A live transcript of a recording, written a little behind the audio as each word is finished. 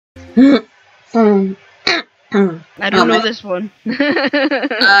I don't know this one.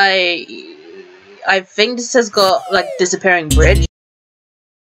 I think this has got like disappearing bridge.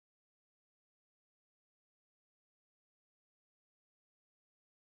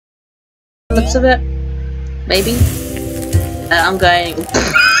 Looks of it, maybe. I'm going.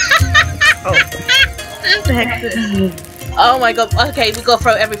 Oh, what the heck is this? Oh my god. Okay, we gotta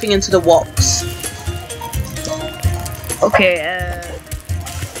throw everything into the woks. Okay.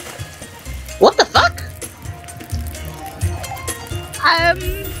 What the fuck? I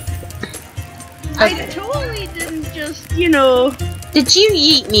totally didn't just, you know. Did you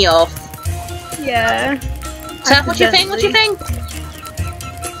yeet me off? Yeah. Sap, what's your thing? What's your thing?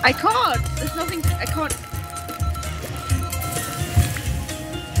 I can't. There's nothing. I can't.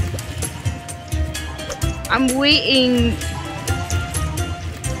 I'm waiting.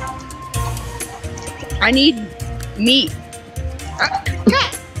 I need meat.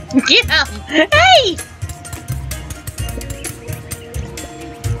 Yeah. Hey!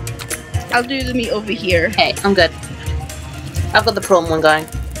 I'll do the meat over here. Okay, I'm good. I've got the prawn one going.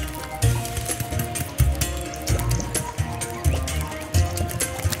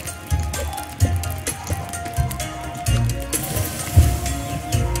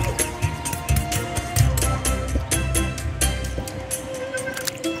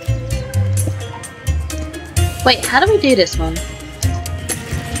 Wait, how do we do this one?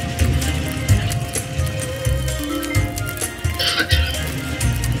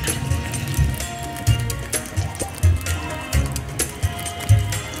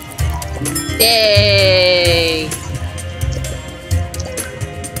 Yay!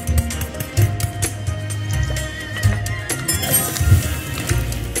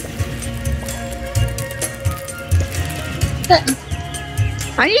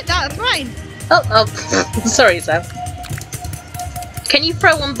 I need that. That's mine. Oh, sorry, Sam. Can you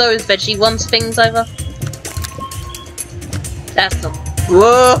throw one of those veggie ones things over? That's not.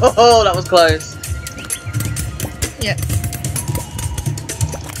 Whoa, that was close. Yeah.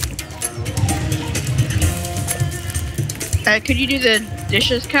 Could you do the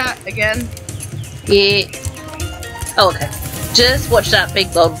dishes, Cat, again? Yeah. Oh, okay. Just watch that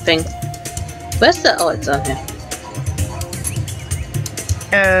big gold thing. Where's the? Oh, it's on here.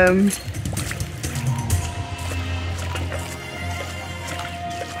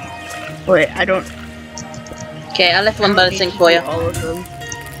 Wait, I don't. Okay, I left one by the sink for you. All of them.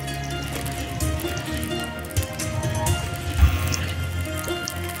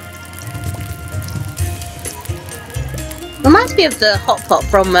 Reminds me of the hot pot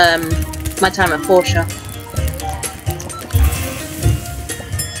from my time at Porsche.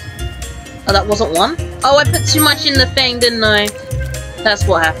 Oh, that wasn't one? Oh, I put too much in the thing, didn't I? That's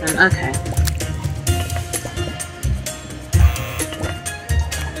what happened. Okay.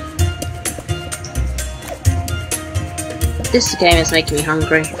 This game is making me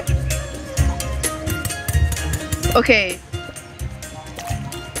hungry. Okay.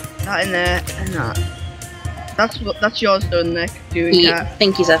 Not in there, and not. That's yours done, Nick. Doing Yeah, that.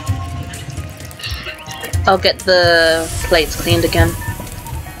 thank you, sir. I'll get the plates cleaned again.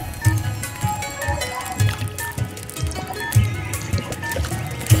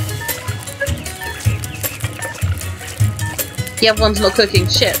 The other one's not cooking.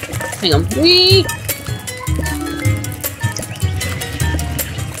 Shit. Hang on. Whee!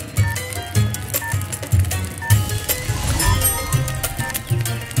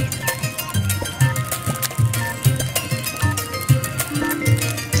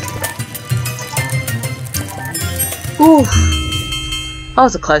 Ooh, that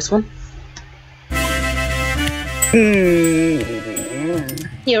was a close one.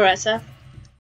 You're right, sir.